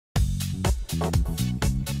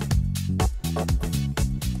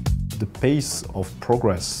The pace of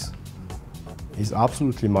progress is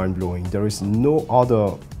absolutely mind-blowing. There is no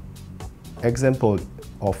other example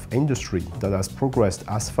of industry that has progressed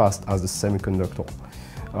as fast as the semiconductor.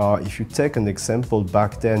 If you take an example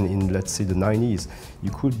back then in, let's say, the 90s,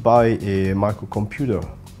 you could buy a microcomputer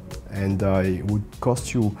and it would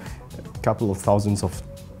cost you a couple of thousands of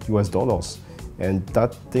US dollars. And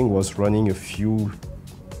that thing was running a few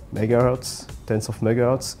megahertz, tens of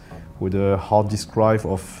megahertz, with a hard disk drive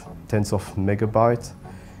of tens of megabytes,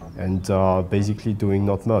 and basically doing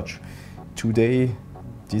not much. Today,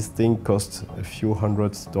 this thing costs a few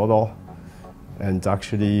 $100s and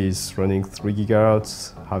actually is running 3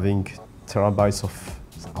 gigahertz, having terabytes of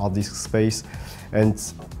hard disk space. And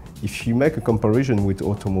if you make a comparison with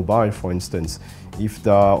automobile, for instance, if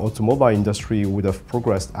the automobile industry would have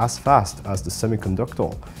progressed as fast as the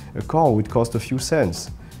semiconductor, a car would cost a few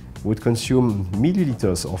cents, would consume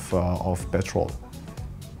milliliters of petrol,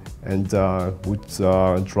 and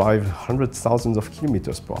would drive hundreds of thousands of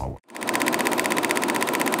kilometers per hour.